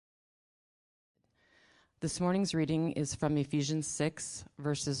This morning's reading is from Ephesians 6,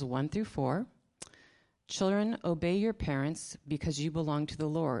 verses 1 through 4. Children, obey your parents because you belong to the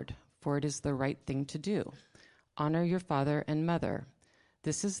Lord, for it is the right thing to do. Honor your father and mother.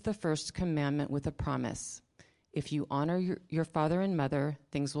 This is the first commandment with a promise. If you honor your father and mother,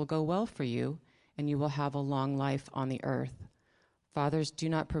 things will go well for you, and you will have a long life on the earth. Fathers, do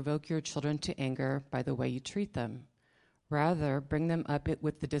not provoke your children to anger by the way you treat them. Rather, bring them up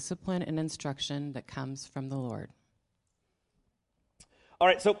with the discipline and instruction that comes from the Lord. All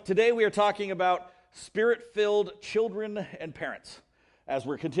right, so today we are talking about spirit-filled children and parents as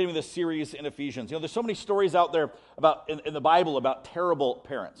we're continuing this series in Ephesians. You know, there's so many stories out there about in the Bible about terrible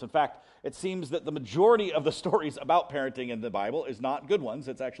parents. In fact, it seems that the majority of the stories about parenting in the Bible is not good ones,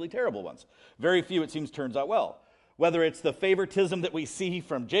 it's actually terrible ones. Very few, it seems, turns out well. Whether it's the favoritism that we see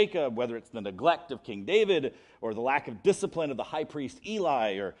from Jacob, whether it's the neglect of King David, or the lack of discipline of the high priest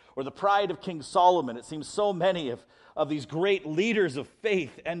Eli, or the pride of King Solomon, it seems so many of these great leaders of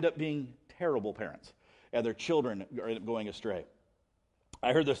faith end up being terrible parents, and their children are going astray.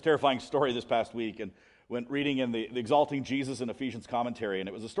 I heard this terrifying story this past week, and went reading in the Exalting Jesus in Ephesians commentary, and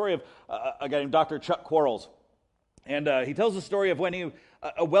it was a story of a guy named Dr. Chuck Quarles. And he tells the story of when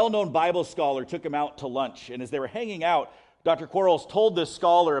a well-known Bible scholar took him out to lunch. And as they were hanging out, Dr. Quarles told this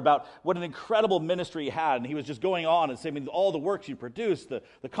scholar about what an incredible ministry he had. And he was just going on and saying, all the works you produced,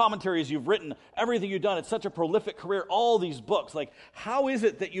 the commentaries you've written, everything you've done, it's such a prolific career, all these books. Like, how is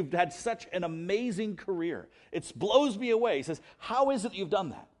it that you've had such an amazing career? It blows me away. He says, how is it that you've done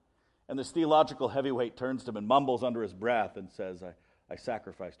that? And this theological heavyweight turns to him and mumbles under his breath and says, I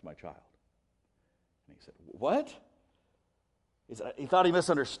sacrificed my child. And he said, what? He thought he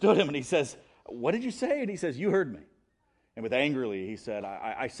misunderstood him, and he says, what did you say? And he says, you heard me. And with angrily, he said,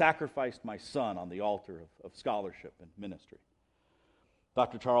 I sacrificed my son on the altar of scholarship and ministry.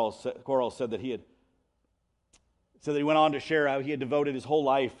 Dr. Quarles said that he went on to share how he had devoted his whole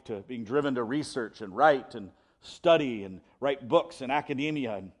life to being driven to research and write and study and write books in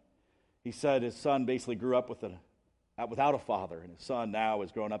academia. And he said his son basically grew up without a father, and his son now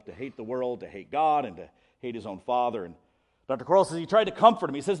has grown up to hate the world, to hate God, and to hate his own father. And Dr. Quarles says he tried to comfort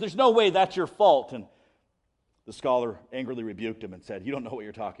him. He says, there's no way that's your fault. And the scholar angrily rebuked him and said, you don't know what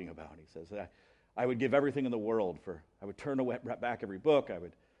you're talking about. And he says, I would give everything in the world I would turn back every book, I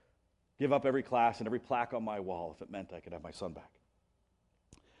would give up every class and every plaque on my wall if it meant I could have my son back.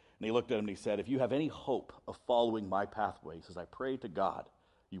 And he looked at him and he said, if you have any hope of following my pathway, he says, I pray to God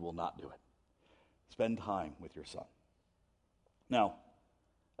you will not do it. Spend time with your son. Now,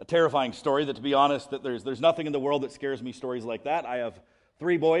 a terrifying story that, to be honest, that there's nothing in the world that scares me stories like that. I have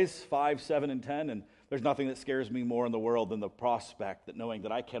 3 boys, 5, 7, and 10, and there's nothing that scares me more in the world than the prospect that knowing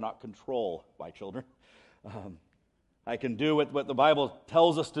that I cannot control my children. I can do what the Bible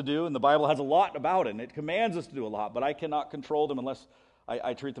tells us to do, and the Bible has a lot about it, and it commands us to do a lot, but I cannot control them unless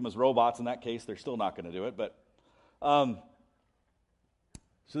I treat them as robots. In that case, they're still not going to do it. But so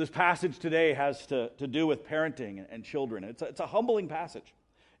this passage today has to do with parenting and children. It's a humbling passage,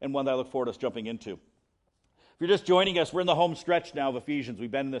 and one that I look forward to us jumping into. If you're just joining us, we're in the home stretch now of Ephesians.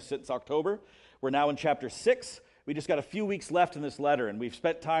 We've been in this since October. We're now in chapter 6. We just got a few weeks left in this letter, and we've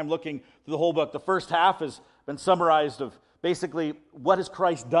spent time looking through the whole book. The first half has been summarized of basically what has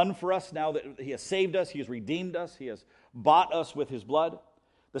Christ done for us now that he has saved us, he has redeemed us, he has bought us with his blood.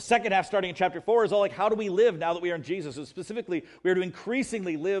 The second half, starting in chapter 4, is all like, how do we live now that we are in Jesus? And specifically, we are to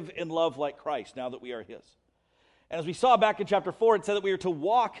increasingly live in love like Christ now that we are his. And as we saw back in chapter 4, it said that we are to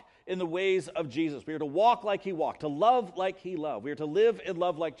walk in the ways of Jesus. We are to walk like he walked, to love like he loved. We are to live in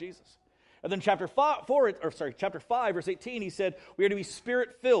love like Jesus. And then chapter 5, verse 18, he said we are to be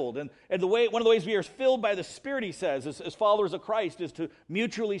spirit-filled. And one of the ways we are filled by the Spirit, he says, as followers of Christ, is to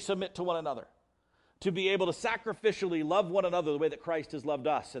mutually submit to one another, to be able to sacrificially love one another the way that Christ has loved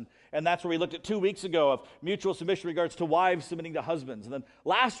us. And that's where we looked at 2 weeks ago of mutual submission in regards to wives submitting to husbands. And then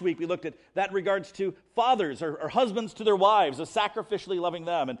last week we looked at that in regards to fathers or husbands to their wives, of sacrificially loving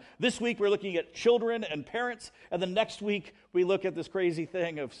them. And this week we're looking at children and parents. And then next week we look at this crazy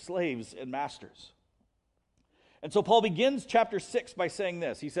thing of slaves and masters. And so Paul begins chapter 6 by saying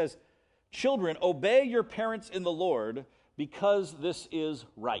this. He says, children, obey your parents in the Lord because this is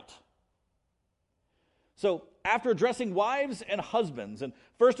right. So after addressing wives and husbands, and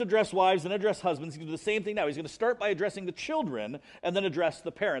first address wives and address husbands, he's going to do the same thing now. He's going to start by addressing the children and then address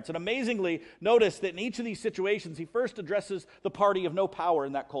the parents. And amazingly, notice that in each of these situations, he first addresses the party of no power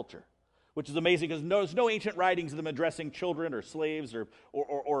in that culture, which is amazing because there's no ancient writings of them addressing children or slaves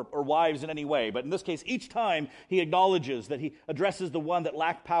or wives in any way. But in this case, each time he acknowledges that he addresses the one that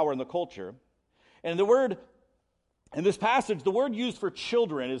lacked power in the culture. And the word In this passage, the word used for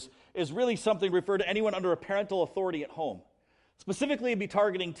children is really something referred to anyone under a parental authority at home. Specifically, it'd be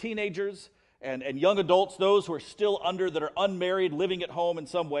targeting teenagers and young adults, those who are still that are unmarried, living at home in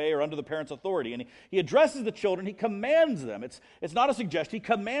some way or under the parent's authority. And he addresses the children, he commands them. It's not a suggestion, he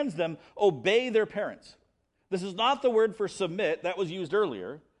commands them, obey their parents. This is not the word for submit, that was used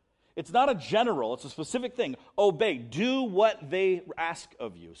earlier. It's not a general, it's a specific thing. Obey, do what they ask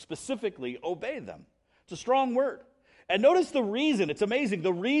of you. Specifically, obey them. It's a strong word. And notice the reason, it's amazing,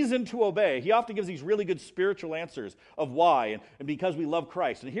 the reason to obey. He often gives these really good spiritual answers of why, and because we love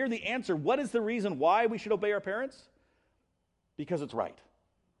Christ. And here the answer, what is the reason why we should obey our parents? Because it's right.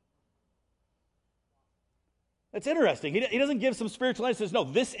 It's interesting. He doesn't give some spiritual answer. He says, no,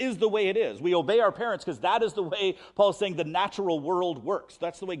 this is the way it is. We obey our parents because that is the way, Paul is saying, the natural world works.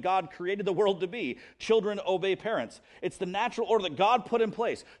 That's the way God created the world to be. Children obey parents. It's the natural order that God put in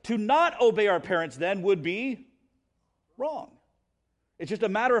place. To not obey our parents then would be wrong. It's just a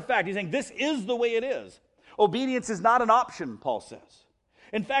matter of fact. He's saying this is the way it is. Obedience is not an option, Paul says.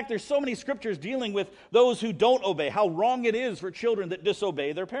 In fact, there's so many scriptures dealing with those who don't obey, how wrong it is for children that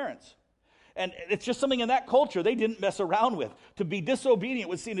disobey their parents. And it's just something in that culture they didn't mess around with. To be disobedient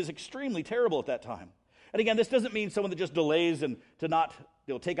was seen as extremely terrible at that time. And again, this doesn't mean someone that just delays and to not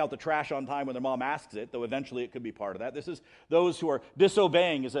take out the trash on time when their mom asks it, though eventually it could be part of that. This is those who are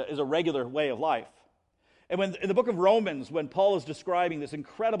disobeying is a regular way of life. And when in the book of Romans, when Paul is describing this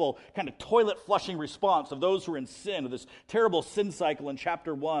incredible kind of toilet-flushing response of those who are in sin, of this terrible sin cycle in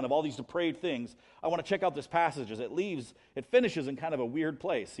chapter 1 of all these depraved things, I want to check out this passage as it finishes in kind of a weird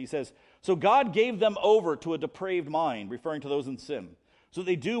place. He says, so God gave them over to a depraved mind, referring to those in sin, so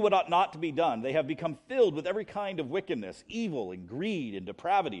they do what ought not to be done. They have become filled with every kind of wickedness, evil and greed and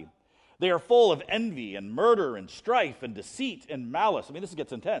depravity. They are full of envy and murder and strife and deceit and malice. I mean, this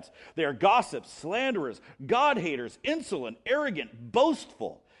gets intense. They are gossips, slanderers, God-haters, insolent, arrogant,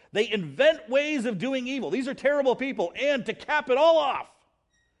 boastful. They invent ways of doing evil. These are terrible people. And to cap it all off,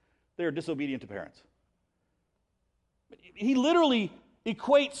 they are disobedient to parents. He literally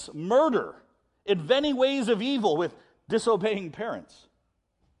equates murder, inventing ways of evil, with disobeying parents.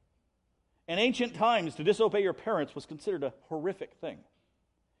 In ancient times, to disobey your parents was considered a horrific thing.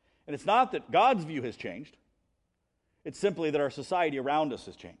 And it's not that God's view has changed. It's simply that our society around us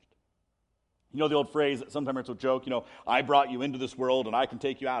has changed. You know the old phrase that some parents will joke, I brought you into this world and I can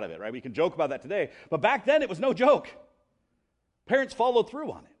take you out of it, right? We can joke about that today. But back then it was no joke. Parents followed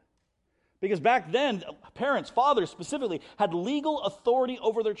through on it. Because back then, parents, fathers specifically, had legal authority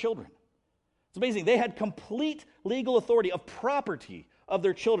over their children. It's amazing. They had complete legal authority of property of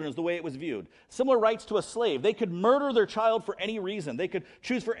their children is the way it was viewed. Similar rights to a slave. They could murder their child for any reason. They could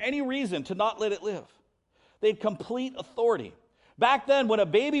choose for any reason to not let it live. They had complete authority. Back then, when a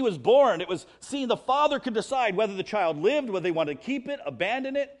baby was born, it was seen the father could decide whether the child lived, whether they wanted to keep it,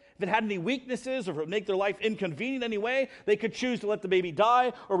 abandon it. If it had any weaknesses or if it would make their life inconvenient in any way, they could choose to let the baby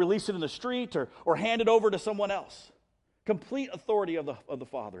die or release it in the street or hand it over to someone else. Complete authority of the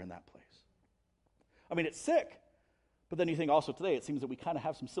father in that place. I mean, it's sick. But then you think also today, it seems that we kind of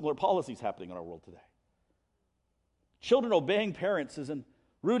have some similar policies happening in our world today. Children obeying parents is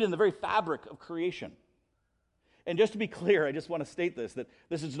rooted in the very fabric of creation. And just to be clear, I just want to state this, that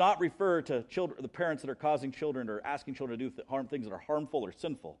this does not refer to children, the parents that are causing children or asking children to do things that are harmful or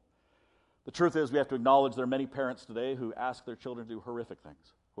sinful. The truth is we have to acknowledge there are many parents today who ask their children to do horrific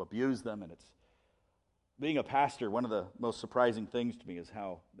things, who abuse them, and it's being a pastor, one of the most surprising things to me is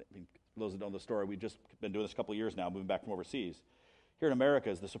how, those that know the story, we've just been doing this a couple of years now, moving back from overseas. Here in America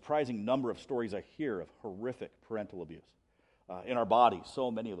is the surprising number of stories I hear of horrific parental abuse. In our bodies,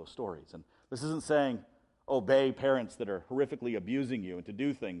 so many of those stories. And this isn't saying obey parents that are horrifically abusing you and to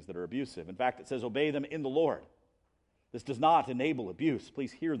do things that are abusive. In fact, it says obey them in the Lord. This does not enable abuse.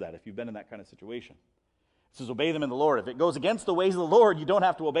 Please hear that if you've been in that kind of situation. It says obey them in the Lord. If it goes against the ways of the Lord, you don't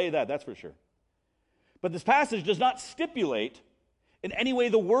have to obey that, that's for sure. But this passage does not stipulate in any way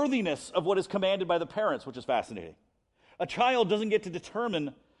the worthiness of what is commanded by the parents, which is fascinating. A child doesn't get to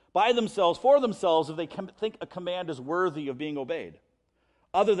determine by themselves, for themselves, if they think a command is worthy of being obeyed,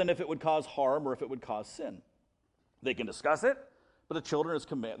 other than if it would cause harm or if it would cause sin. They can discuss it, but the children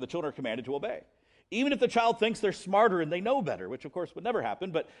are commanded to obey. Even if the child thinks they're smarter and they know better, which of course would never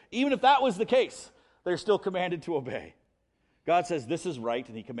happen, but even if that was the case, they're still commanded to obey. God says this is right,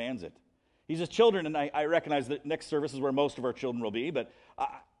 and he commands it. He says, children, and I recognize that next service is where most of our children will be, but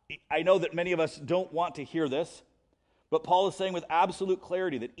I know that many of us don't want to hear this, but Paul is saying with absolute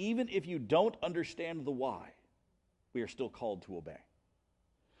clarity that even if you don't understand the why, we are still called to obey.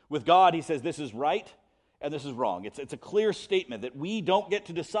 With God, he says this is right, and this is wrong. It's a clear statement that we don't get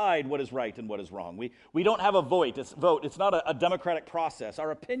to decide what is right and what is wrong. We don't have a vote. It's not a democratic process.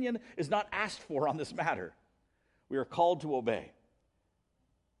 Our opinion is not asked for on this matter. We are called to obey.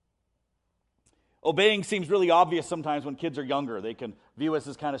 Obeying seems really obvious sometimes when kids are younger. They can view us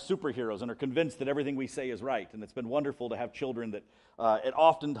as kind of superheroes and are convinced that everything we say is right. And it's been wonderful to have children that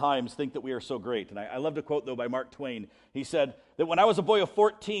oftentimes think that we are so great. And I love to quote, though, by Mark Twain. He said that when I was a boy of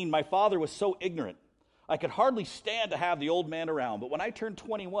 14, my father was so ignorant, I could hardly stand to have the old man around. But when I turned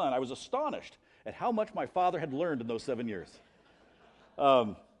 21, I was astonished at how much my father had learned in those 7 years.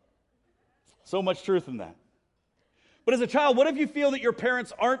 So much truth in that. But as a child, what if you feel that your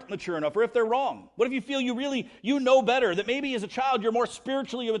parents aren't mature enough, or if they're wrong? What if you feel you know better, that maybe as a child you're more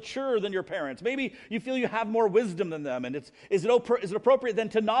spiritually mature than your parents? Maybe you feel you have more wisdom than them, and is it appropriate then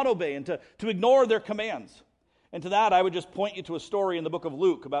to not obey and to ignore their commands? And to that, I would just point you to a story in the book of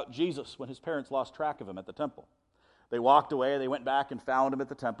Luke about Jesus when his parents lost track of him at the temple. They walked away, they went back and found him at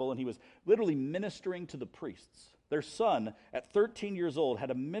the temple, and he was literally ministering to the priests. Their son, at 13 years old,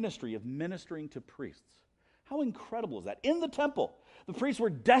 had a ministry of ministering to priests. How incredible is that? In the temple, the priests were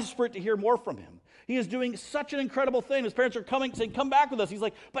desperate to hear more from him. He is doing such an incredible thing. His parents are coming, saying, come back with us. He's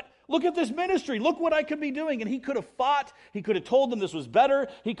like, but look at this ministry. Look what I could be doing. And he could have fought. He could have told them this was better.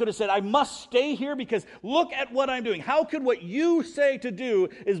 He could have said, I must stay here because look at what I'm doing. How could what you say to do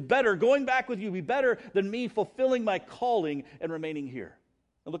is better, going back with you, be better than me fulfilling my calling and remaining here?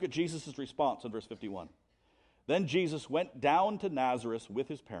 And look at Jesus' response in verse 51. Then Jesus went down to Nazareth with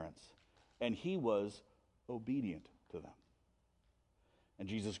his parents, and he was obedient to them. And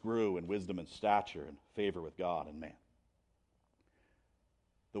Jesus grew in wisdom and stature and favor with God and man.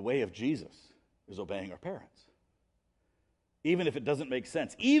 The way of Jesus is obeying our parents. Even if it doesn't make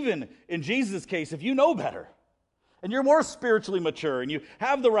sense. Even in Jesus' case, if you know better, and you're more spiritually mature, and you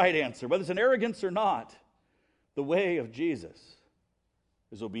have the right answer, whether it's an arrogance or not, the way of Jesus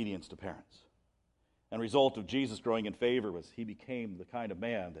is obedience to parents. And the result of Jesus growing in favor was he became the kind of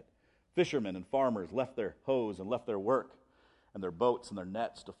man that fishermen and farmers left their hoes and left their work and their boats and their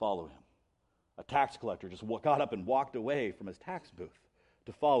nets to follow him. A tax collector just got up and walked away from his tax booth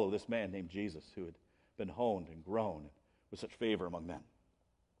to follow this man named Jesus who had been honed and grown with such favor among men.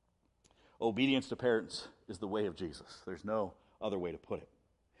 Obedience to parents is the way of Jesus. There's no other way to put it.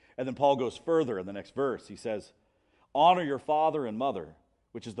 And then Paul goes further in the next verse. He says, honor your father and mother,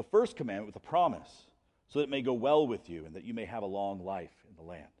 which is the first commandment with a promise, so that it may go well with you and that you may have a long life in the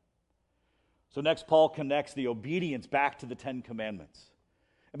land. So next, Paul connects the obedience back to the 10 Commandments.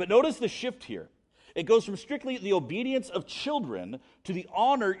 But notice the shift here. It goes from strictly the obedience of children to the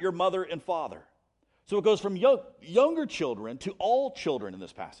honor your mother and father. So it goes from younger children to all children in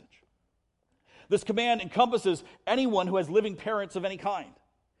this passage. This command encompasses anyone who has living parents of any kind.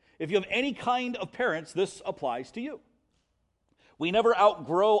 If you have any kind of parents, this applies to you. We never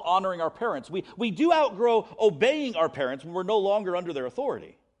outgrow honoring our parents. We do outgrow obeying our parents when we're no longer under their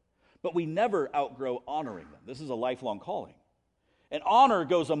authority. But we never outgrow honoring them. This is a lifelong calling. And honor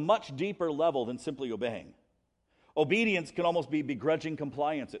goes a much deeper level than simply obeying. Obedience can almost be begrudging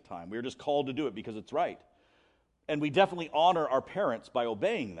compliance at times. We're just called to do it because it's right. And we definitely honor our parents by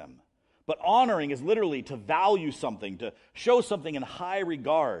obeying them. But honoring is literally to value something, to show something in high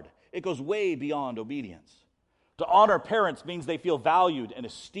regard. It goes way beyond obedience. To honor parents means they feel valued and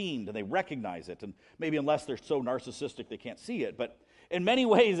esteemed and they recognize it. And maybe unless they're so narcissistic they can't see it, but in many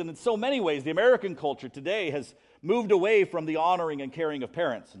ways, and in so many ways, the American culture today has moved away from the honoring and caring of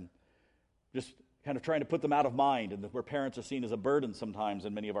parents and just kind of trying to put them out of mind, and where parents are seen as a burden sometimes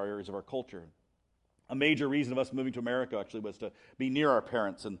in many of our areas of our culture. A major reason of us moving to America actually was to be near our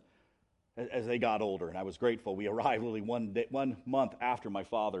parents and as they got older, and I was grateful. We arrived literally 1 month after my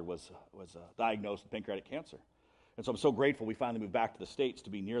father was diagnosed with pancreatic cancer. And so I'm so grateful we finally moved back to the States to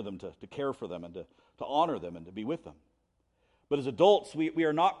be near them, to care for them, and to honor them and to be with them. But as adults, we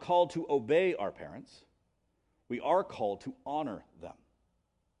are not called to obey our parents. We are called to honor them.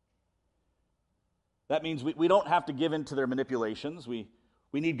 That means we don't have to give in to their manipulations. We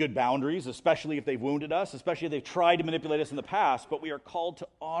need good boundaries, especially if they've wounded us, especially if they've tried to manipulate us in the past, but we are called to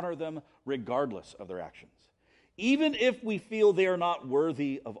honor them regardless of their actions, even if we feel they are not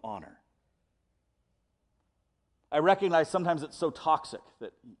worthy of honor. I recognize sometimes it's so toxic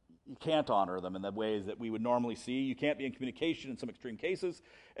that you can't honor them in the ways that we would normally see. You can't be in communication in some extreme cases.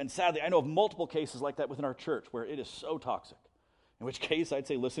 And sadly, I know of multiple cases like that within our church where it is so toxic, in which case I'd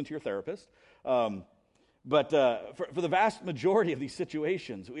say listen to your therapist. But for the vast majority of these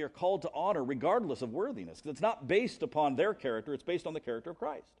situations, we are called to honor regardless of worthiness, because it's not based upon their character, it's based on the character of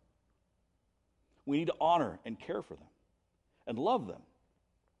Christ. We need to honor and care for them and love them.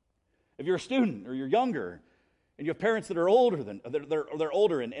 If you're a student or you're younger, and you have parents that are older than they're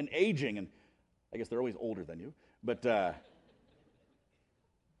older and aging, and I guess they're always older than you, but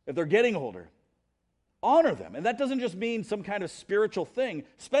if they're getting older, honor them. And that doesn't just mean some kind of spiritual thing.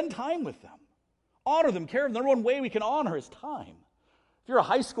 Spend time with them. Honor them, care for them. The number one way we can honor is time. If you're a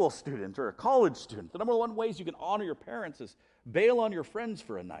high school student or a college student, the number one ways you can honor your parents is bail on your friends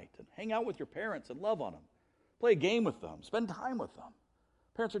for a night and hang out with your parents and love on them. Play a game with them. Spend time with them.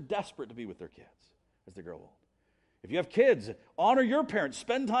 Parents are desperate to be with their kids as they grow old. If you have kids, honor your parents.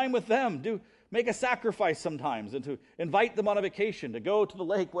 Spend time with them. Make a sacrifice sometimes and to invite them on a vacation, to go to the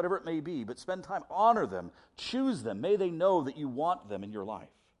lake, whatever it may be. But spend time, honor them, choose them. May they know that you want them in your life.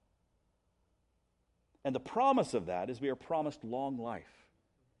 And the promise of that is we are promised long life.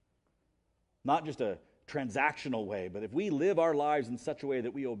 Not just a transactional way, but if we live our lives in such a way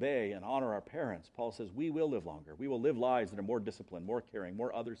that we obey and honor our parents, Paul says we will live longer. We will live lives that are more disciplined, more caring,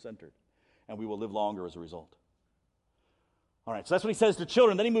 more other-centered, and we will live longer as a result. All right, so that's what he says to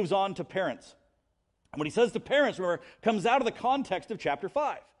children. Then he moves on to parents. And what he says to parents, remember, comes out of the context of chapter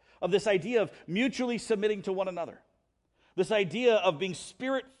 5, of this idea of mutually submitting to one another. This idea of being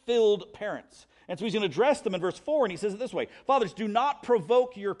spirit-filled parents. And so he's going to address them in verse 4, and he says it this way: Fathers, do not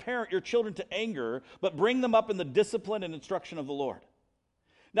provoke your children to anger, but bring them up in the discipline and instruction of the Lord.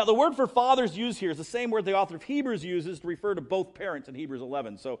 Now, the word for fathers used here is the same word the author of Hebrews uses to refer to both parents in Hebrews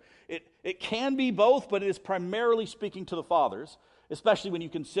 11. So it can be both, but it is primarily speaking to the fathers, especially when you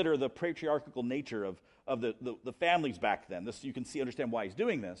consider the patriarchal nature of the families back then. This you can understand why he's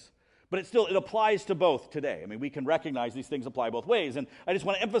doing this. But it applies to both today. I mean, we can recognize these things apply both ways. And I just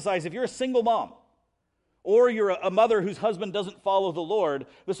want to emphasize, if you're a single mom, or you're a mother whose husband doesn't follow the Lord,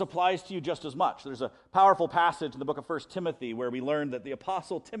 this applies to you just as much. There's a powerful passage in the book of 1 Timothy where we learn that the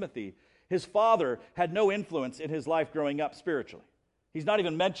apostle Timothy, his father, had no influence in his life growing up spiritually. He's not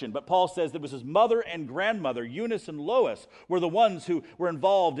even mentioned, but Paul says that it was his mother and grandmother, Eunice and Lois, were the ones who were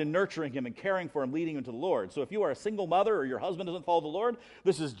involved in nurturing him and caring for him, leading him to the Lord. So if you are a single mother or your husband doesn't follow the Lord,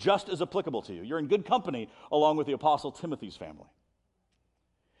 this is just as applicable to you. You're in good company along with the apostle Timothy's family.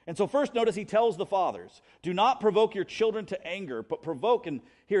 And so first, notice he tells the fathers, do not provoke your children to anger, but provoke, and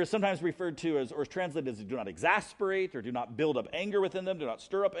here is sometimes referred to as, or is translated as, do not exasperate, or do not build up anger within them, do not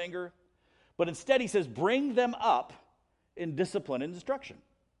stir up anger. But instead he says, bring them up in discipline and instruction.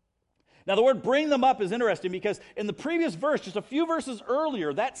 Now the word bring them up is interesting because in the previous verse, just a few verses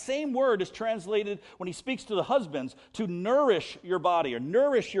earlier, that same word is translated when he speaks to the husbands to nourish your body or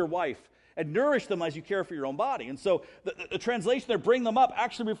nourish your wife and nourish them as you care for your own body. And so the translation there, bring them up,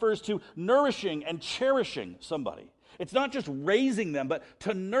 actually refers to nourishing and cherishing somebody. It's not just raising them, but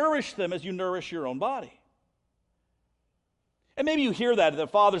to nourish them as you nourish your own body. And maybe you hear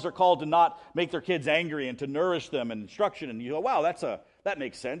that fathers are called to not make their kids angry and to nourish them in instruction, and you go, wow, that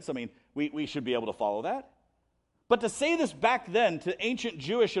makes sense. I mean, we should be able to follow that. But to say this back then to ancient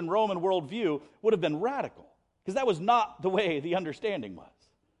Jewish and Roman worldview would have been radical, because that was not the way the understanding was.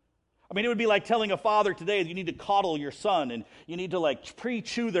 I mean, it would be like telling a father today that you need to coddle your son and you need to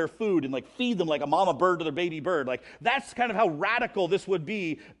pre-chew their food and feed them like a mama bird to their baby bird. That's kind of how radical this would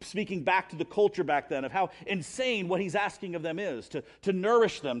be, speaking back to the culture back then, of how insane what he's asking of them is, to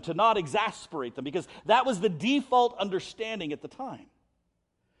nourish them, to not exasperate them, because that was the default understanding at the time.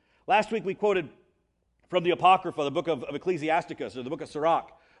 Last week we quoted from the Apocrypha, the book of Ecclesiasticus, or the book of Sirach,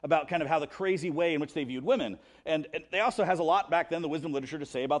 about kind of how the crazy way in which they viewed women. And they also has a lot back then, the wisdom literature, to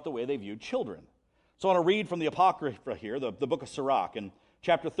say about the way they viewed children. So I want to read from the Apocrypha here, the book of Sirach. In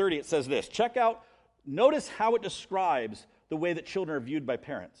chapter 30, it says this. Notice how it describes the way that children are viewed by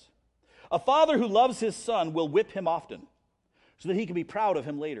parents. A father who loves his son will whip him often, so that he can be proud of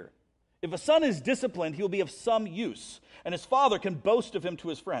him later. If a son is disciplined, he will be of some use, and his father can boast of him to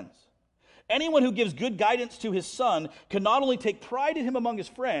his friends. Anyone who gives good guidance to his son can not only take pride in him among his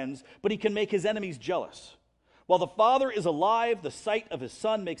friends, but he can make his enemies jealous. While the father is alive, the sight of his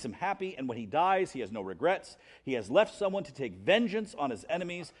son makes him happy, and when he dies, he has no regrets. He has left someone to take vengeance on his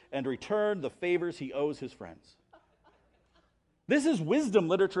enemies and return the favors he owes his friends. This is wisdom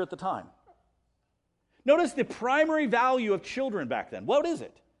literature at the time. Notice the primary value of children back then. What is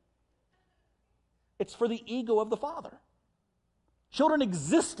it? It's for the ego of the father. Children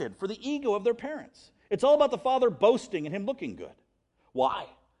existed for the ego of their parents. It's all about the father boasting and him looking good. Why?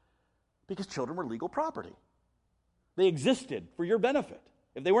 Because children were legal property. They existed for your benefit.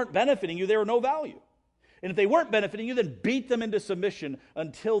 If they weren't benefiting you, they were no value. And if they weren't benefiting you, then beat them into submission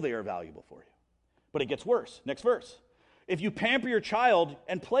until they are valuable for you. But it gets worse. Next verse. If you pamper your child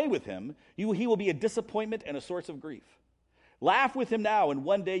and play with him, he will be a disappointment and a source of grief. Laugh with him now, and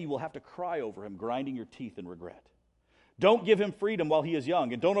one day you will have to cry over him, grinding your teeth in regret. Don't give him freedom while he is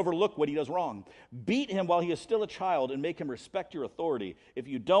young, and don't overlook what he does wrong. Beat him while he is still a child, and make him respect your authority. If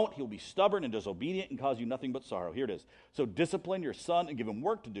you don't, he'll be stubborn and disobedient and cause you nothing but sorrow. Here it is. So discipline your son and give him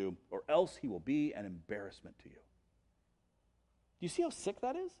work to do, or else he will be an embarrassment to you. Do you see how sick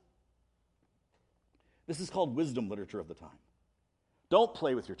that is? This is called wisdom literature of the time. Don't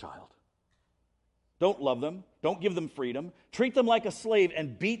play with your child. Don't love them. Don't give them freedom. Treat them like a slave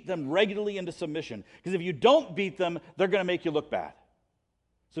and beat them regularly into submission. Because if you don't beat them, they're going to make you look bad.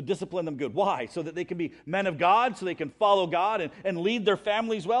 So discipline them good. Why? So that they can be men of God, so they can follow God and lead their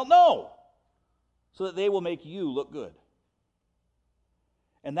families well? No. So that they will make you look good.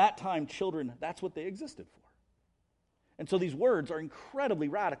 And that time, children, that's what they existed for. And so these words are incredibly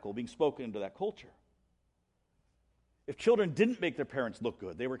radical being spoken into that culture. If children didn't make their parents look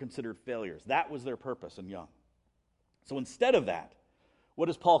good, they were considered failures. That was their purpose in young. So instead of that, what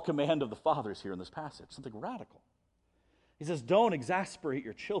does Paul command of the fathers here in this passage? Something radical. He says, don't exasperate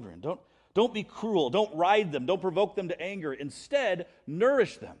your children. Don't be cruel. Don't ride them. Don't provoke them to anger. Instead,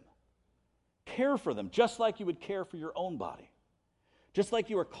 nourish them. Care for them, just like you would care for your own body. Just like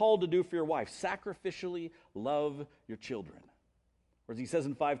you are called to do for your wife. Sacrificially love your children. Or as he says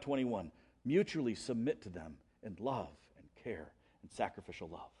in 5:21, mutually submit to them in love and care and sacrificial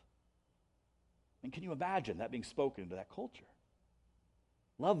love. And can you imagine that being spoken into that culture?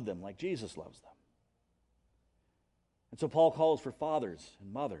 Love them like Jesus loves them. And so Paul calls for fathers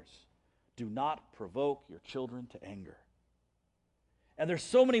and mothers, do not provoke your children to anger. And there's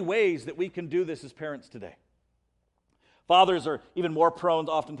so many ways that we can do this as parents today. Fathers are even more prone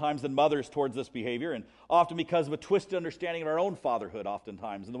oftentimes than mothers towards this behavior, and often because of a twisted understanding of our own fatherhood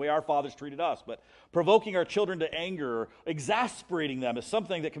oftentimes and the way our fathers treated us. But provoking our children to anger or exasperating them is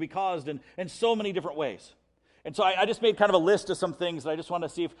something that can be caused in so many different ways. And so I just made kind of a list of some things that I just want to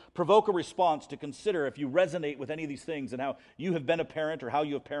see if provoke a response to consider if you resonate with any of these things and how you have been a parent or how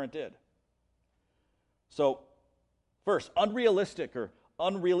you have parented. So first, unrealistic or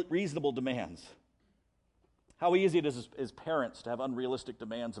unreasonable demands. How easy it is as parents to have unrealistic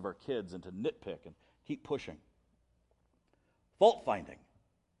demands of our kids and to nitpick and keep pushing. Fault finding.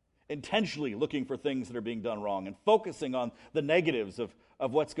 Intentionally looking for things that are being done wrong and focusing on the negatives of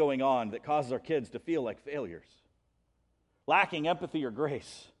what's going on that causes our kids to feel like failures. Lacking empathy or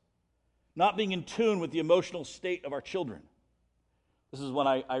grace. Not being in tune with the emotional state of our children. This is one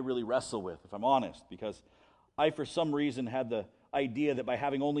I really wrestle with, if I'm honest, because I, for some reason, had the idea that by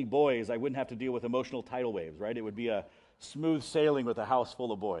having only boys, I wouldn't have to deal with emotional tidal waves, right? It would be a smooth sailing with a house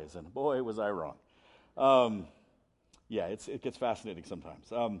full of boys, and boy, was I wrong. It gets fascinating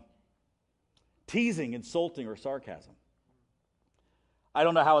sometimes. Teasing, insulting, or sarcasm. I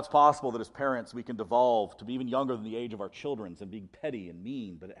don't know how it's possible that as parents we can devolve to be even younger than the age of our children and being petty and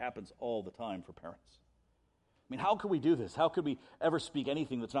mean, but it happens all the time for parents. I mean, how could we do this? How could we ever speak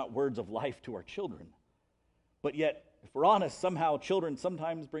anything that's not words of life to our children? But yet, if we're honest, somehow children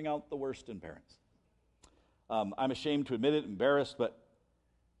sometimes bring out the worst in parents. I'm ashamed to admit it, embarrassed, but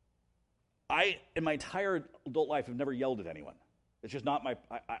I, in my entire adult life, have never yelled at anyone. It's just not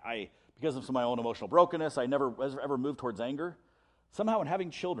because of some of my own emotional brokenness, I never ever moved towards anger. Somehow in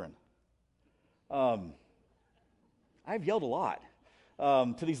having children, I've yelled a lot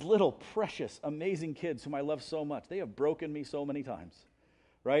to these little, precious, amazing kids whom I love so much. They have broken me so many times.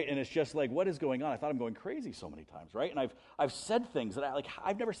 Right? And it's just like, what is going on? I thought I'm going crazy so many times, right? And I've said things that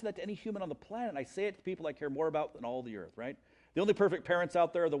I've never said that to any human on the planet, and I say it to people I care more about than all the earth, right? The only perfect parents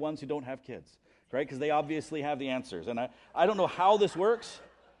out there are the ones who don't have kids, right? Because they obviously have the answers. And I don't know how this works,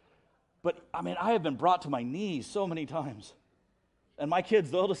 but I mean, I have been brought to my knees so many times. And my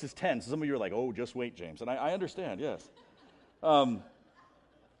kids, the oldest is 10, so some of you are like, oh, just wait, James. And I understand, yes.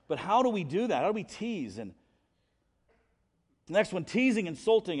 But how do we do that? How do we tease? And the next one, teasing,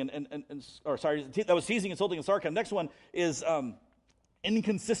 insulting, that was teasing, insulting, and sarcasm. Next one is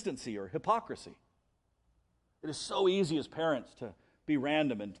inconsistency or hypocrisy. It is so easy as parents to be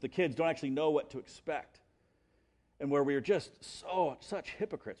random, and the kids don't actually know what to expect. And where we are just such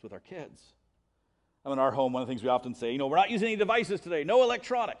hypocrites with our kids. In our home, one of the things we often say, we're not using any devices today, no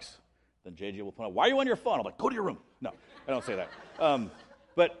electronics. Then JJ will point out, why are you on your phone? I'm like, go to your room. No, I don't say that.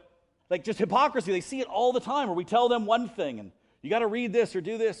 But like just hypocrisy, they see it all the time where we tell them one thing and you got to read this or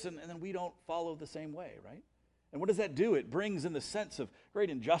do this, and then we don't follow the same way, right? And what does that do? It brings in the sense of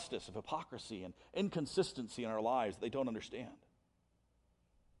great injustice, of hypocrisy and inconsistency in our lives that they don't understand.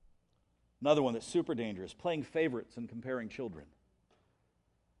 Another one that's super dangerous, playing favorites and comparing children.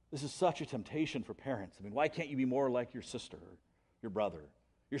 This is such a temptation for parents. I mean, why can't you be more like your sister or your brother?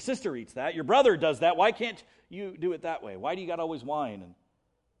 Your sister eats that. Your brother does that. Why can't you do it that way? Why do you got to always whine? And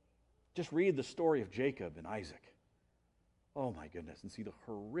just read the story of Jacob and Isaac. Oh my goodness, and see the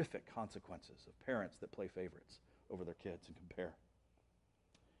horrific consequences of parents that play favorites over their kids and compare.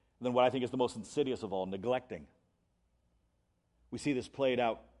 And then what I think is the most insidious of all, neglecting. We see this played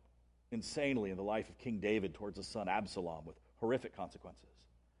out insanely in the life of King David towards his son Absalom with horrific consequences.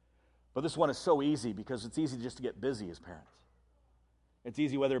 But this one is so easy because it's easy just to get busy as parents. It's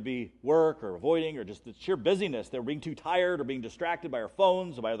easy whether it be work or avoiding or just the sheer busyness that we're being too tired or being distracted by our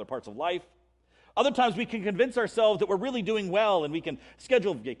phones or by other parts of life. Other times we can convince ourselves that we're really doing well and we can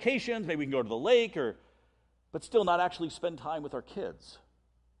schedule vacations, maybe we can go to the lake, but still not actually spend time with our kids.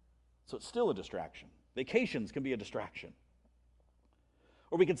 So it's still a distraction. Vacations can be a distraction.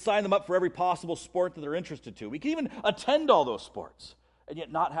 Or we can sign them up for every possible sport that they're interested to. We can even attend all those sports and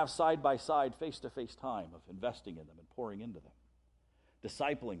yet not have side-by-side, face-to-face time of investing in them and pouring into them,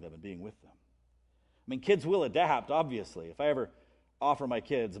 discipling them and being with them. I mean, kids will adapt, obviously. If I ever offer my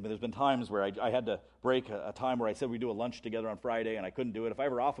kids, there's been times where I had to break a time where I said we do a lunch together on Friday and I couldn't do it. If I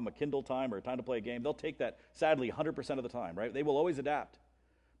ever offer them a Kindle time or a time to play a game, they'll take that, sadly, 100% of the time, right? They will always adapt,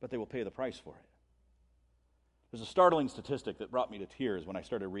 but they will pay the price for it. There's a startling statistic that brought me to tears when I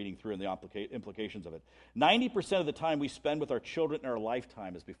started reading through and the implications of it. 90% of the time we spend with our children in our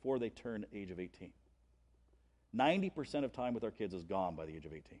lifetime is before they turn the age of 18. 90% of time with our kids is gone by the age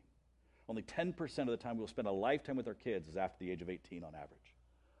of 18. Only 10% of the time we'll spend a lifetime with our kids is after the age of 18 on average.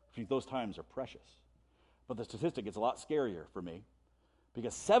 I think those times are precious. But the statistic gets a lot scarier for me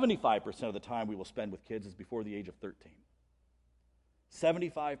because 75% of the time we will spend with kids is before the age of 13.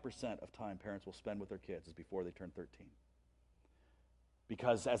 75% of time parents will spend with their kids is before they turn 13.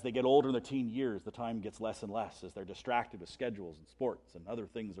 Because as they get older in their teen years, the time gets less and less as they're distracted with schedules and sports and other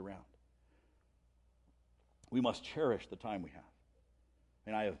things around. We must cherish the time we have.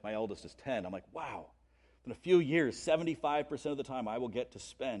 And my eldest is 10. I'm like, wow, in a few years, 75% of the time I will get to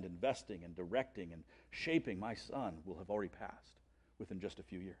spend investing and directing and shaping my son will have already passed within just a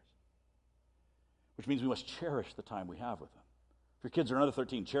few years. Which means we must cherish the time we have with them. If your kids are under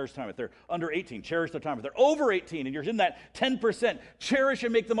 13, cherish time. If they're under 18, cherish their time. If they're over 18 and you're in that 10%, cherish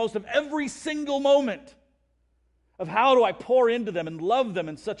and make the most of every single moment of how do I pour into them and love them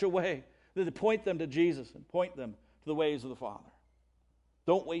in such a way that to point them to Jesus and point them to the ways of the Father.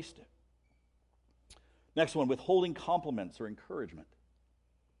 Don't waste it. Next one, withholding compliments or encouragement.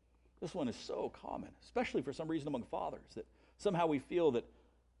 This one is so common, especially for some reason among fathers, that somehow we feel that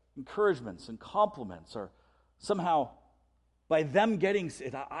encouragements and compliments are somehow, by them getting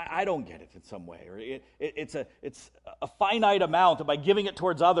it, I don't get it in some way, or it's a finite amount, and by giving it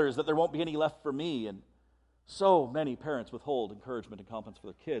towards others that there won't be any left for me. And so many parents withhold encouragement and compliments for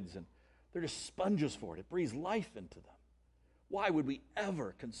their kids, and they're just sponges for it. It breathes life into them. Why would we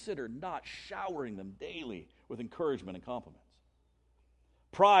ever consider not showering them daily with encouragement and compliments?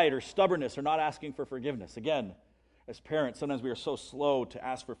 Pride or stubbornness or not asking for forgiveness. Again, as parents, sometimes we are so slow to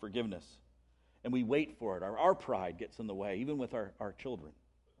ask for forgiveness, and we wait for it. Our pride gets in the way, even with our children.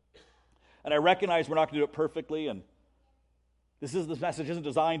 And I recognize we're not going to do it perfectly, and this message isn't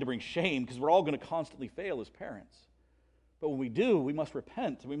designed to bring shame, because we're all going to constantly fail as parents. But when we do, we must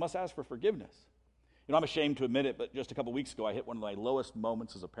repent, and we must ask for forgiveness. You know, I'm ashamed to admit it, but just a couple weeks ago, I hit one of my lowest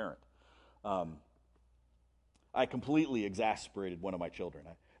moments as a parent. I completely exasperated one of my children.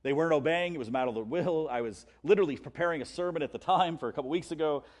 They weren't obeying. It was a matter of the will. I was literally preparing a sermon at the time for a couple weeks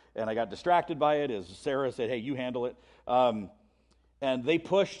ago, and I got distracted by it as Sarah said, hey, you handle it. And they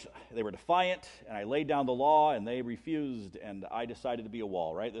pushed. They were defiant, and I laid down the law, and they refused, and I decided to be a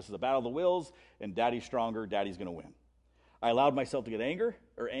wall, right? This is a battle of the wills, and Daddy's stronger. Daddy's going to win. I allowed myself to get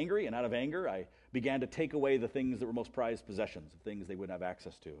angry, and out of anger, I began to take away the things that were most prized possessions, the things they wouldn't have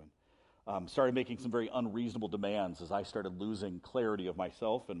access to, and started making some very unreasonable demands as I started losing clarity of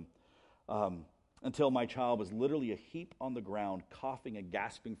myself, and until my child was literally a heap on the ground, coughing and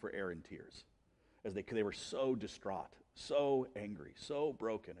gasping for air in tears, as they were so distraught, so angry, so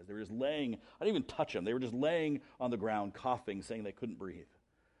broken, as they were just laying. I didn't even touch them. They were just laying on the ground, coughing, saying they couldn't breathe,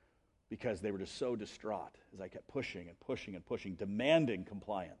 because they were just so distraught as I kept pushing and pushing and pushing, demanding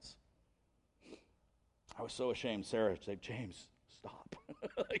compliance. I was so ashamed. Sarah said, James, stop.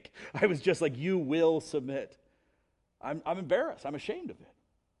 I was just like, you will submit. I'm embarrassed. I'm ashamed of it.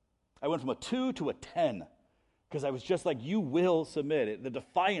 I went from a 2 to a 10 because I was just like, you will submit. The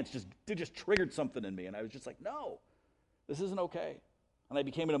defiance just triggered something in me, and I was just like, no, this isn't okay. And I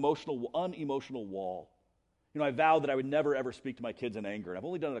became an unemotional wall. You know, I vowed that I would never, ever speak to my kids in anger. And I've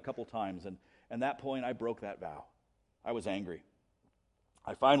only done it a couple times, and at that point, I broke that vow. I was angry.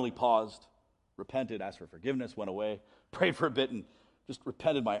 I finally paused, repented, asked for forgiveness, went away, prayed for a bit, and just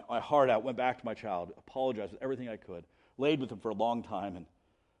repented my heart out, went back to my child, apologized with everything I could, laid with him for a long time, and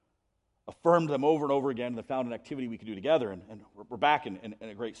affirmed them over and over again, and they found an activity we could do together, and we're back in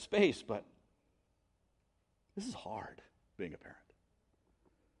a great space. But this is hard, being a parent.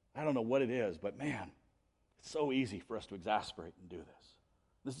 I don't know what it is, but man, it's so easy for us to exasperate and do this.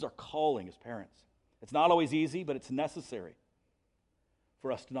 This is our calling as parents. It's not always easy, but it's necessary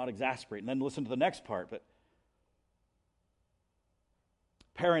for us to not exasperate. And then listen to the next part. But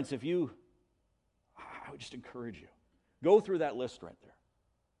parents, I would just encourage you, go through that list right there.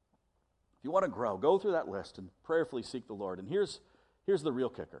 If you want to grow, go through that list and prayerfully seek the Lord. And here's the real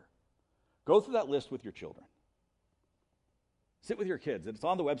kicker. Go through that list with your children. Sit with your kids. And it's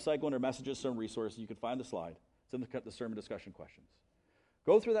on the website. Go under Messages, Sermon Resources. You can find the slide. It's in the sermon discussion questions.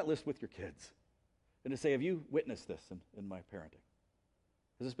 Go through that list with your kids and to say, have you witnessed this in my parenting?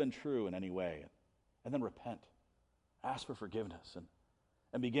 Has this been true in any way? And then repent. Ask for forgiveness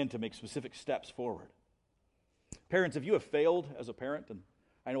and begin to make specific steps forward. Parents, if you have failed as a parent, and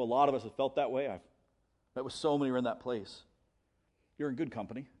I know a lot of us have felt that way. I've met with so many who are in that place. You're in good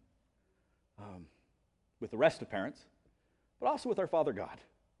company with the rest of parents, but also with our Father God.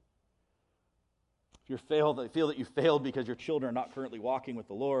 If you feel that you failed because your children are not currently walking with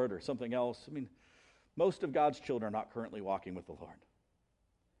the Lord or something else, most of God's children are not currently walking with the Lord.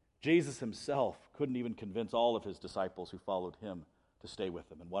 Jesus himself couldn't even convince all of his disciples who followed him to stay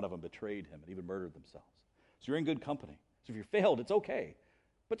with him, and one of them betrayed him and even murdered themselves. So you're in good company. So if you failed, it's okay.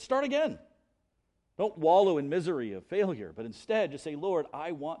 But start again. Don't wallow in misery of failure, but instead just say, Lord,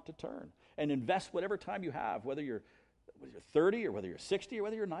 I want to turn. And invest whatever time you have, whether you're 30 or whether you're 60 or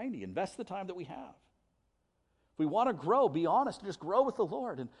whether you're 90. Invest the time that we have. If we want to grow, be honest and just grow with the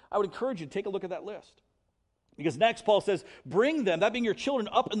Lord. And I would encourage you to take a look at that list. Because next Paul says, bring them, that being your children,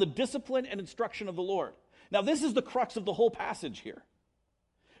 up in the discipline and instruction of the Lord. Now this is the crux of the whole passage here.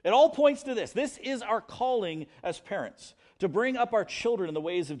 It all points to this. This is our calling as parents, to bring up our children in the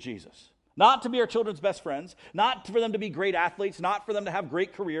ways of Jesus. Not to be our children's best friends, not for them to be great athletes, not for them to have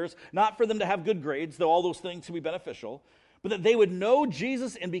great careers, not for them to have good grades, though all those things can be beneficial, but that they would know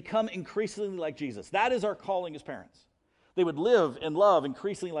Jesus and become increasingly like Jesus. That is our calling as parents. They would live and love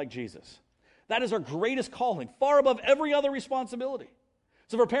increasingly like Jesus. That is our greatest calling, far above every other responsibility.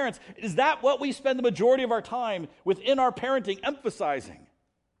 So for parents, is that what we spend the majority of our time within our parenting emphasizing?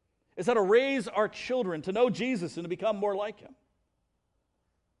 Is how to raise our children to know Jesus and to become more like him.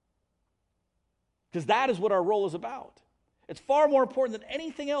 Because that is what our role is about. It's far more important than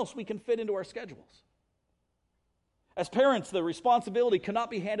anything else we can fit into our schedules. As parents, the responsibility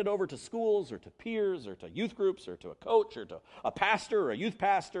cannot be handed over to schools or to peers or to youth groups or to a coach or to a pastor or a youth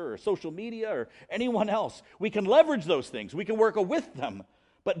pastor or social media or anyone else. We can leverage those things. We can work with them.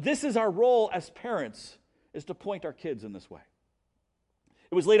 But this is our role as parents, is to point our kids in this way.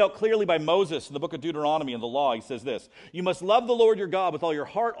 It was laid out clearly by Moses in the book of Deuteronomy and the law. He says this, you must love the Lord your God with all your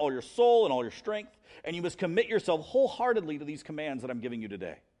heart, all your soul, and all your strength, and you must commit yourself wholeheartedly to these commands that I'm giving you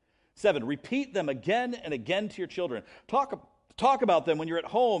today. 7, repeat them again and again to your children. Talk about them when you're at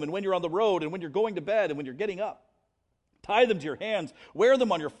home and when you're on the road and when you're going to bed and when you're getting up. Tie them to your hands. Wear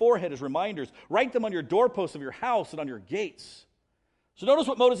them on your forehead as reminders. Write them on your doorposts of your house and on your gates. So notice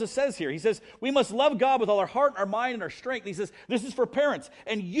what Moses says here. He says, we must love God with all our heart, our mind, and our strength. He says, this is for parents,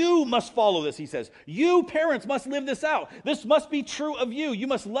 and you must follow this, he says. You parents must live this out. This must be true of you. You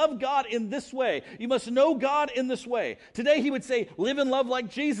must love God in this way. You must know God in this way. Today he would say, live and love like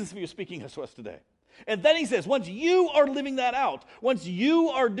Jesus if he was speaking to us today. And then he says, once you are living that out, once you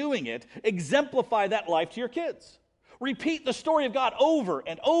are doing it, exemplify that life to your kids. Repeat the story of God over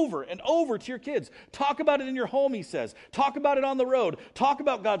and over and over to your kids. Talk about it in your home, he says. Talk about it on the road. Talk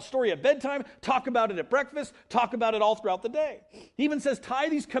about God's story at bedtime. Talk about it at breakfast. Talk about it all throughout the day. He even says tie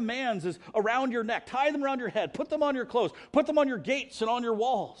these commands around your neck. Tie them around your head. Put them on your clothes. Put them on your gates and on your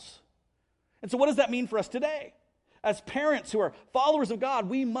walls. And so what does that mean for us today? As parents who are followers of God,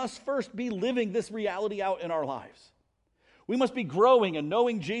 we must first be living this reality out in our lives. We must be growing and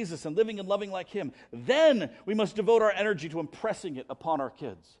knowing Jesus and living and loving like him. Then we must devote our energy to impressing it upon our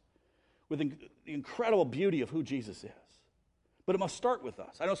kids with the incredible beauty of who Jesus is. But it must start with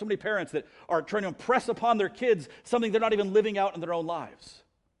us. I know so many parents that are trying to impress upon their kids something they're not even living out in their own lives.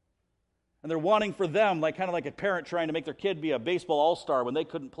 And they're wanting for them, kind of like a parent trying to make their kid be a baseball all-star when they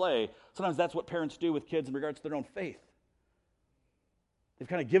couldn't play. Sometimes that's what parents do with kids in regards to their own faith. They've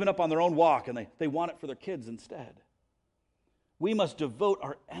kind of given up on their own walk and they want it for their kids instead. We must devote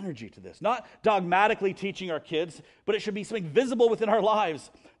our energy to this. Not dogmatically teaching our kids, but it should be something visible within our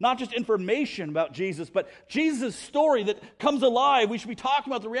lives. Not just information about Jesus, but Jesus' story that comes alive. We should be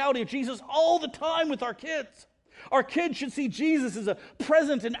talking about the reality of Jesus all the time with our kids. Our kids should see Jesus as a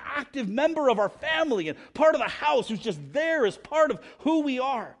present and active member of our family and part of the house who's just there as part of who we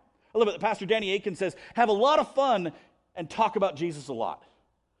are. I love it. Pastor Danny Aiken says, have a lot of fun and talk about Jesus a lot.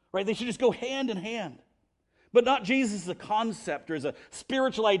 Right? They should just go hand in hand. But not Jesus as a concept or as a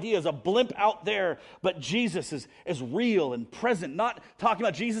spiritual idea, as a blimp out there, but Jesus is real and present. Not talking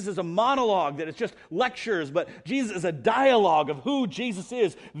about Jesus as a monologue, that it's just lectures, but Jesus as a dialogue of who Jesus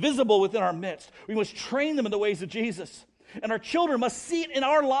is, visible within our midst. We must train them in the ways of Jesus. And our children must see it in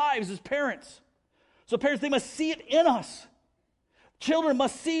our lives as parents. So parents, they must see it in us. Children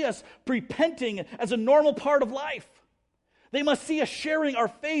must see us repenting as a normal part of life. They must see us sharing our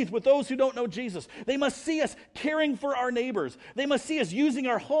faith with those who don't know Jesus. They must see us caring for our neighbors. They must see us using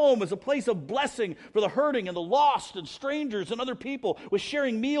our home as a place of blessing for the hurting and the lost and strangers and other people, with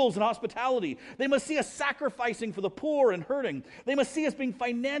sharing meals and hospitality. They must see us sacrificing for the poor and hurting. They must see us being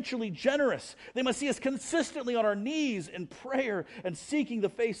financially generous. They must see us consistently on our knees in prayer and seeking the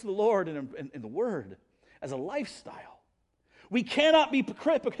face of the Lord in the Word as a lifestyle. We cannot be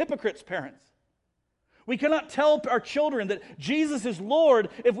hypocrites, parents. We cannot tell our children that Jesus is Lord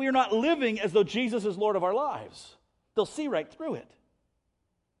if we are not living as though Jesus is Lord of our lives. They'll see right through it.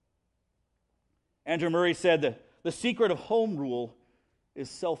 Andrew Murray said that the secret of home rule is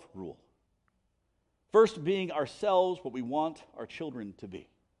self-rule. First, being ourselves what we want our children to be.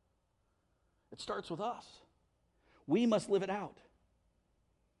 It starts with us. We must live it out.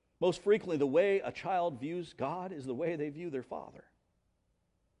 Most frequently, the way a child views God is the way they view their father.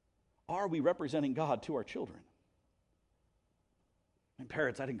 Are we representing God to our children? And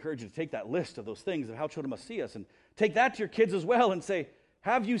parents, I'd encourage you to take that list of those things of how children must see us and take that to your kids as well and say,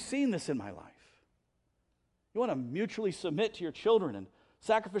 have you seen this in my life? You want to mutually submit to your children and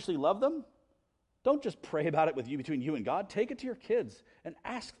sacrificially love them? Don't just pray about it between you and God. Take it to your kids and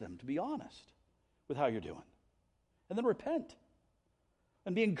ask them to be honest with how you're doing. And then repent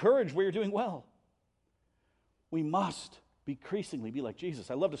and be encouraged where you're doing well. We must increasingly be like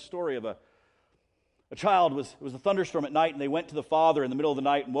Jesus. I loved a story of a child. It was a thunderstorm at night, and they went to the father in the middle of the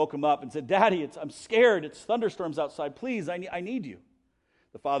night and woke him up and said, Daddy, I'm scared. It's thunderstorms outside. Please, I need you.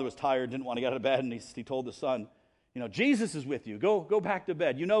 The father was tired, didn't want to get out of bed, and he told the son, Jesus is with you. Go back to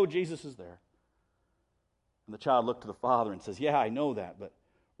bed. You know Jesus is there. And the child looked to the father and says, yeah, I know that, but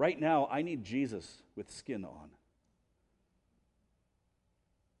right now I need Jesus with skin on.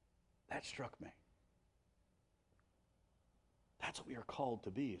 That struck me. That's what we are called to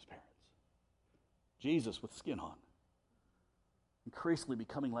be as parents. Jesus with skin on. Increasingly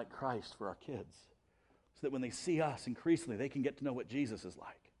becoming like Christ for our kids. So that when they see us, increasingly they can get to know what Jesus is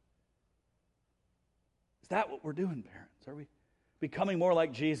like. Is that what we're doing, parents? Are we becoming more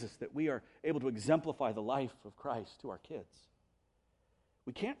like Jesus, that we are able to exemplify the life of Christ to our kids?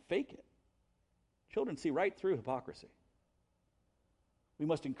 We can't fake it. Children see right through hypocrisy. We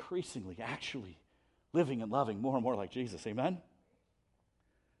must increasingly actually living and loving more and more like Jesus. Amen?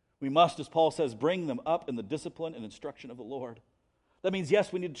 We must, as Paul says, bring them up in the discipline and instruction of the Lord. That means,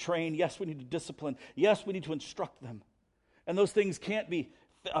 yes, we need to train. Yes, we need to discipline. Yes, we need to instruct them. And those things can't be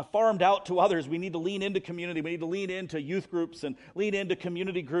farmed out to others. We need to lean into community. We need to lean into youth groups and lean into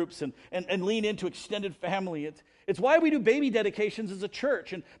community groups and lean into extended family. It's why we do baby dedications as a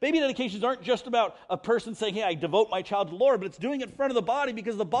church. And baby dedications aren't just about a person saying, hey, I devote my child to the Lord, but it's doing it in front of the body,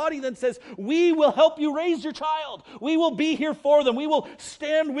 because the body then says, we will help you raise your child. We will be here for them. We will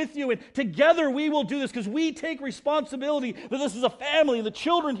stand with you. And together we will do this, because we take responsibility that this is a family and the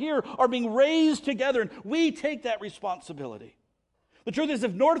children here are being raised together, and we take that responsibility. The truth is,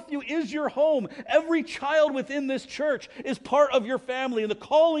 if Northview is your home, every child within this church is part of your family, and the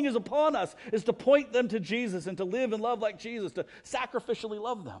calling is upon us is to point them to Jesus and to live and love like Jesus, to sacrificially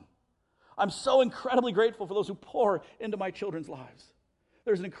love them. I'm so incredibly grateful for those who pour into my children's lives.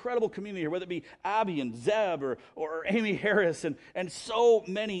 There's an incredible community here, whether it be Abby and Zeb or Amy Harris and so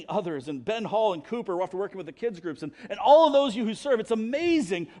many others, and Ben Hall and Cooper. We're often working with the kids groups and all of those of you who serve. It's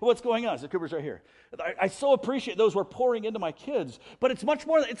amazing what's going on. So Cooper's right here. I so appreciate those who are pouring into my kids, but it's much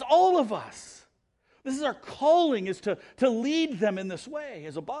more, it's all of us. This is our calling, is to lead them in this way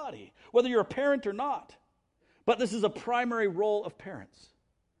as a body, whether you're a parent or not. But this is a primary role of parents.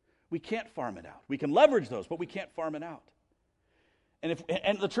 We can't farm it out. We can leverage those, but we can't farm it out.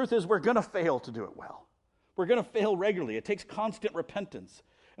 And the truth is, we're going to fail to do it well. We're going to fail regularly. It takes constant repentance.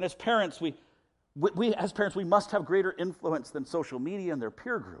 And as parents, we must have greater influence than social media and their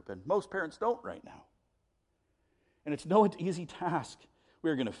peer group. And most parents don't right now. And it's no easy task.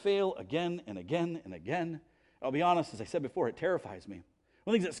 We're going to fail again and again and again. I'll be honest, as I said before, it terrifies me.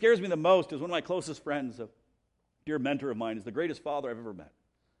 One of the things that scares me the most is one of my closest friends, a dear mentor of mine, is the greatest father I've ever met.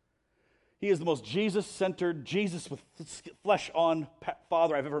 He is the most Jesus-centered, Jesus with flesh-on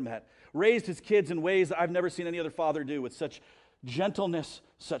father I've ever met. Raised his kids in ways that I've never seen any other father do, with such gentleness,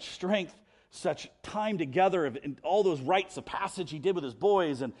 such strength, such time together, and all those rites of passage he did with his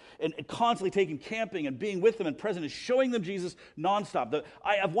boys, and constantly taking camping and being with them and present and showing them Jesus nonstop.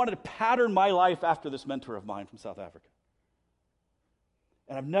 I've wanted to pattern my life after this mentor of mine from South Africa.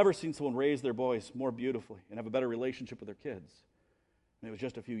 And I've never seen someone raise their boys more beautifully and have a better relationship with their kids. And it was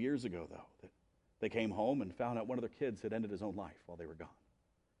just a few years ago, though, that they came home and found out one of their kids had ended his own life while they were gone.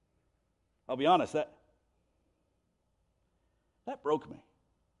 I'll be honest, that broke me.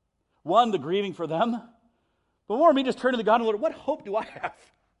 One, the grieving for them, but more me just turning to God and Lord, what hope do I have?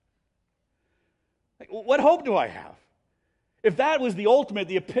 Like, what hope do I have? If that was the ultimate,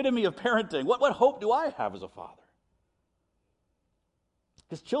 the epitome of parenting, what hope do I have as a father?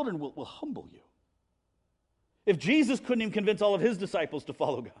 Because children will humble you. If Jesus couldn't even convince all of his disciples to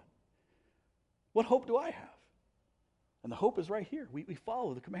follow God, what hope do I have? And the hope is right here. We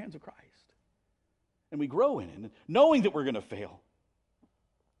follow the commands of Christ. And we grow in it, knowing that we're going to fail.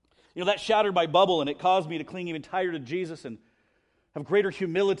 That shattered my bubble, and it caused me to cling even tighter to Jesus and have greater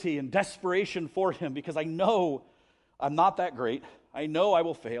humility and desperation for him, because I know I'm not that great. I know I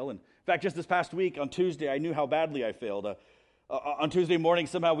will fail. And in fact, just this past week on Tuesday, I knew how badly I failed. On Tuesday morning,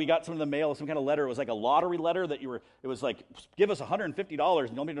 somehow we got some in the mail, some kind of letter. It was like a lottery letter that it was like, give us $150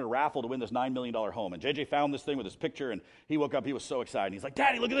 and you'll be in a raffle to win this $9 million home. And JJ found this thing with his picture, and he woke up, he was so excited. He's like,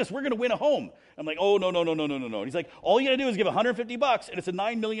 Daddy, look at this, we're going to win a home. I'm like, oh, no. And he's like, all you got to do is give $150 and it's a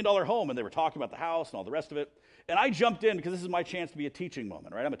 $9 million home. And they were talking about the house and all the rest of it. And I jumped in because this is my chance to be a teaching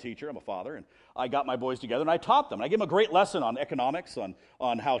moment, right? I'm a teacher, I'm a father, and I got my boys together and I taught them. And I gave them a great lesson on economics,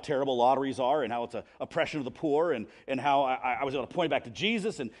 on how terrible lotteries are and how it's an oppression of the poor, and how I was able to point back to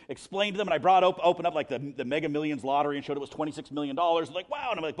Jesus and explain to them. And I brought open up like the Mega Millions lottery and showed it was $26 million. Like, wow.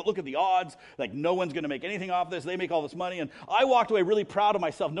 And I'm like, but look at the odds. Like, no one's going to make anything off this. They make all this money. And I walked away really proud of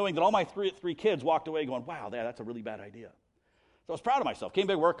myself, knowing that all my three kids walked away going, wow, that's a really bad idea. So I was proud of myself. Came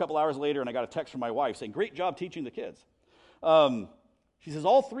back to work a couple hours later, and I got a text from my wife saying, great job teaching the kids. She says,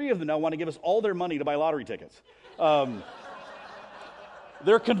 all three of them now want to give us all their money to buy lottery tickets.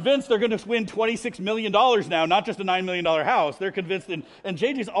 They're convinced they're going to win $26 million now, not just a $9 million house. They're convinced, and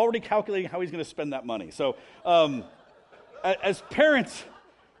JJ's already calculating how he's going to spend that money. So as parents,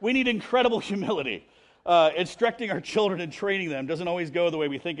 we need incredible humility. Instructing our children and training them doesn't always go the way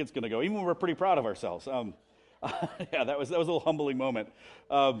we think it's going to go, even when we're pretty proud of ourselves. Yeah, that was a little humbling moment.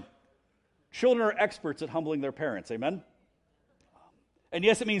 Children are experts at humbling their parents, amen? And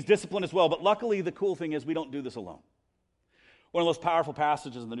yes, it means discipline as well, but luckily the cool thing is we don't do this alone. One of the most powerful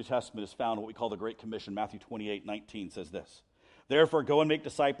passages in the New Testament is found in what we call the Great Commission. Matthew 28:19 says this, therefore go and make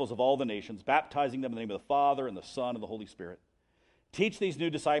disciples of all the nations, baptizing them in the name of the Father and the Son and the Holy Spirit. Teach these new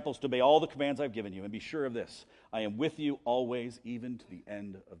disciples to obey all the commands I've given you, and be sure of this, I am with you always, even to the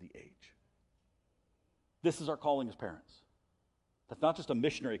end of the age. This is our calling as parents. That's not just a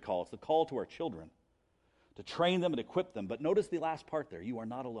missionary call. It's the call to our children to train them and equip them. But notice the last part there. You are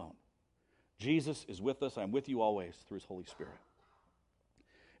not alone. Jesus is with us. I'm with you always through his Holy Spirit.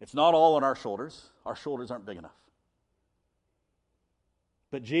 It's not all on our shoulders. Our shoulders aren't big enough.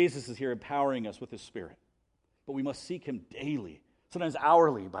 But Jesus is here empowering us with his Spirit. But we must seek him daily, sometimes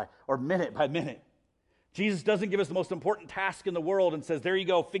hourly or minute by minute. Jesus doesn't give us the most important task in the world and says, there you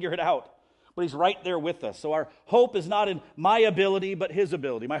go, figure it out. But he's right there with us. So our hope is not in my ability, but his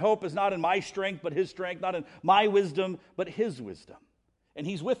ability. My hope is not in my strength, but his strength. Not in my wisdom, but his wisdom. And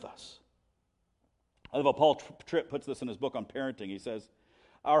he's with us. I love how Paul Tripp puts this in his book on parenting. He says,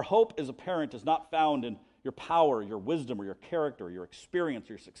 our hope as a parent is not found in your power, your wisdom, or your character, or your experience,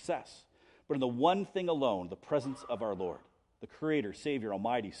 or your success, but in the one thing alone, the presence of our Lord, the Creator, Savior,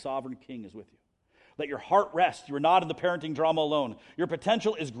 Almighty, Sovereign King is with you. Let your heart rest. You are not in the parenting drama alone. Your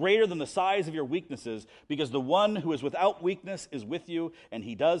potential is greater than the size of your weaknesses, because the one who is without weakness is with you, and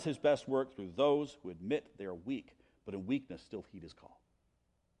he does his best work through those who admit they are weak, but in weakness still heed his call.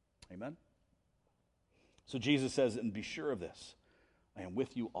 Amen? So Jesus says, and be sure of this, I am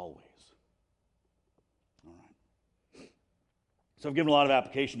with you always. All right. So I've given a lot of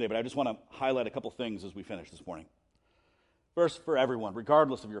application today, but I just want to highlight a couple things as we finish this morning. First, for everyone,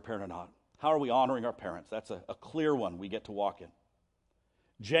 regardless of your parent or not, how are we honoring our parents? That's a clear one we get to walk in.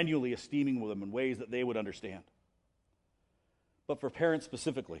 Genuinely esteeming them in ways that they would understand. But for parents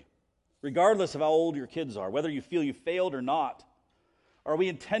specifically, regardless of how old your kids are, whether you feel you failed or not, are we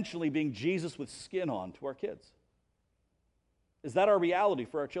intentionally being Jesus with skin on to our kids? Is that our reality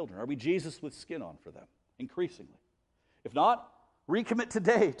for our children? Are we Jesus with skin on for them, increasingly? If not, recommit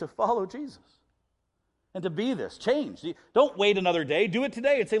today to follow Jesus. And to be this, change. Don't wait another day. Do it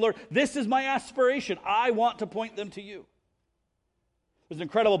today and say, Lord, this is my aspiration. I want to point them to you. There's an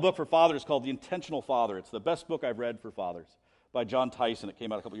incredible book for fathers called The Intentional Father. It's the best book I've read for fathers by John Tyson. It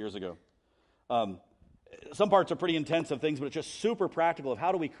came out a couple years ago. Some parts are pretty intense of things, but it's just super practical of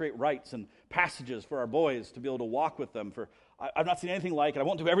how do we create rites and passages for our boys to be able to walk with them. I've not seen anything like it. I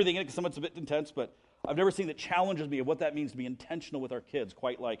won't do everything in it because some of it's a bit intense, but I've never seen that challenges me of what that means to be intentional with our kids,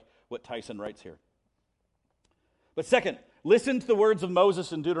 quite like what Tyson writes here. But second, listen to the words of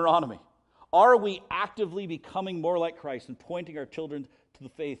Moses in Deuteronomy. Are we actively becoming more like Christ and pointing our children to the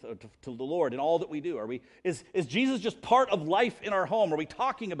faith, to the Lord in all that we do? Is Jesus just part of life in our home? Are we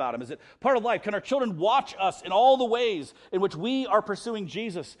talking about him? Is it part of life? Can our children watch us in all the ways in which we are pursuing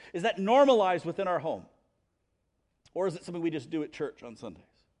Jesus? Is that normalized within our home? Or is it something we just do at church on Sundays?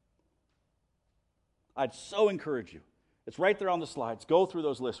 I'd so encourage you. It's right there on the slides. Go through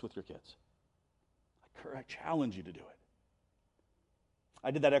those lists with your kids. I challenge you to do it. I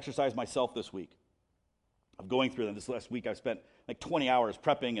did that exercise myself this week of going through them. This last week I spent like 20 hours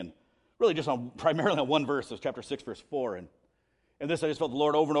prepping and really just primarily on one verse. It was chapter 6, verse 4. And this I just felt the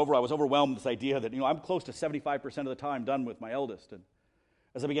Lord over and over. I was overwhelmed with this idea that, I'm close to 75% of the time done with my eldest. And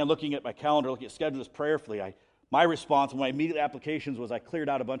as I began looking at my calendar, looking at schedules prayerfully, my response, my immediate applications was I cleared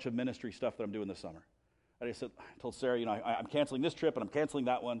out a bunch of ministry stuff that I'm doing this summer. I told Sarah, I'm canceling this trip and I'm canceling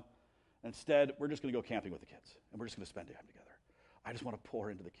that one. Instead, we're just going to go camping with the kids, and we're just going to spend time together. I just want to pour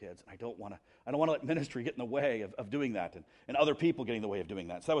into the kids, and I don't want to let ministry get in the way of doing that, and other people getting in the way of doing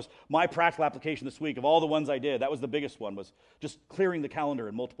that. So that was my practical application this week. Of all the ones I did, that was the biggest one, was just clearing the calendar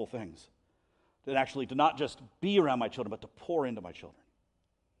in multiple things. To not just be around my children, but to pour into my children.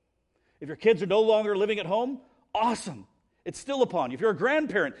 If your kids are no longer living at home, awesome. It's still upon you. If you're a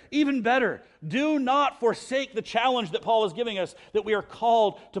grandparent, even better. Do not forsake the challenge that Paul is giving us, that we are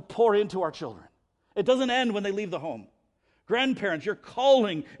called to pour into our children. It doesn't end when they leave the home. Grandparents, your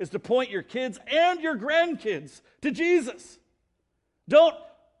calling is to point your kids and your grandkids to Jesus. Don't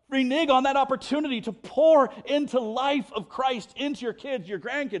renege on that opportunity to pour into life of Christ into your kids, your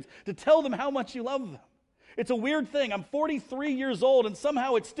grandkids, to tell them how much you love them. It's a weird thing. I'm 43 years old, and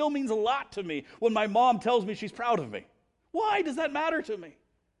somehow it still means a lot to me when my mom tells me she's proud of me. Why does that matter to me?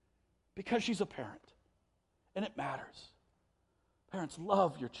 Because she's a parent, and it matters. Parents,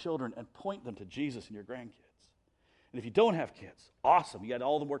 love your children and point them to Jesus and your grandkids. And if you don't have kids, awesome. You got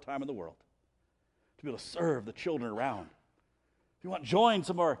all the more time in the world to be able to serve the children around. If you want, join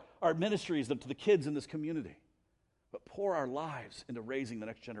some of our ministries to the kids in this community. But pour our lives into raising the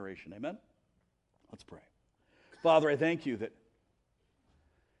next generation. Amen? Let's pray. Father, I thank you that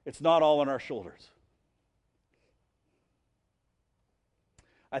it's not all on our shoulders.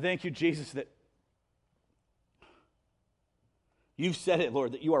 I thank you, Jesus, that you've said it,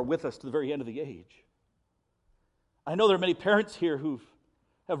 Lord, that you are with us to the very end of the age. I know there are many parents here who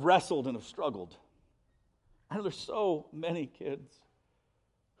have wrestled and have struggled. I know there's so many kids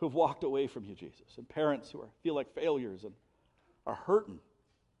who have walked away from you, Jesus, and parents who feel like failures and are hurting.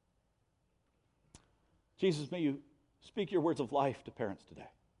 Jesus, may you speak your words of life to parents today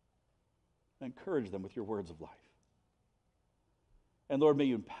and encourage them with your words of life. And Lord, may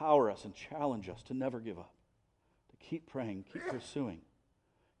you empower us and challenge us to never give up, to keep praying, keep pursuing,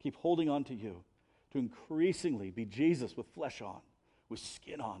 keep holding on to you, to increasingly be Jesus with flesh on, with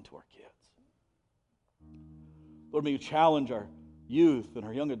skin on to our kids. Lord, may you challenge our youth and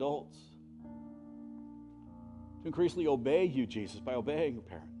our young adults to increasingly obey you, Jesus, by obeying your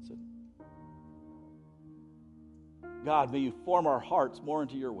parents. And God, may you form our hearts more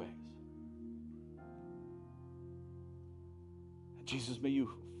into your ways. And Jesus, may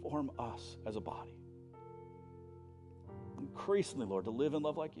you form us as a body. Increasingly, Lord, to live and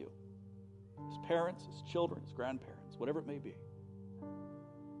love like you. As parents, as children, as grandparents, whatever it may be.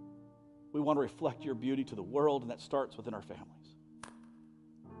 We want to reflect your beauty to the world, and that starts within our families.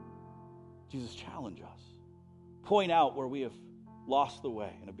 Jesus, challenge us. Point out where we have lost the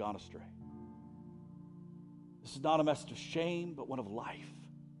way and have gone astray. This is not a message of shame, but one of life,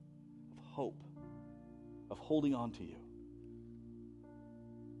 of hope, of holding on to you.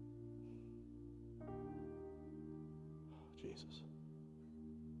 Jesus.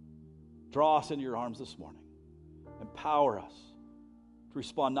 Draw us into your arms this morning. Empower us to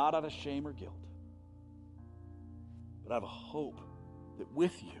respond not out of shame or guilt, but out of a hope that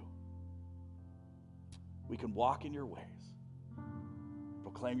with you we can walk in your ways,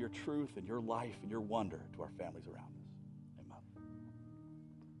 proclaim your truth and your life and your wonder to our families around us.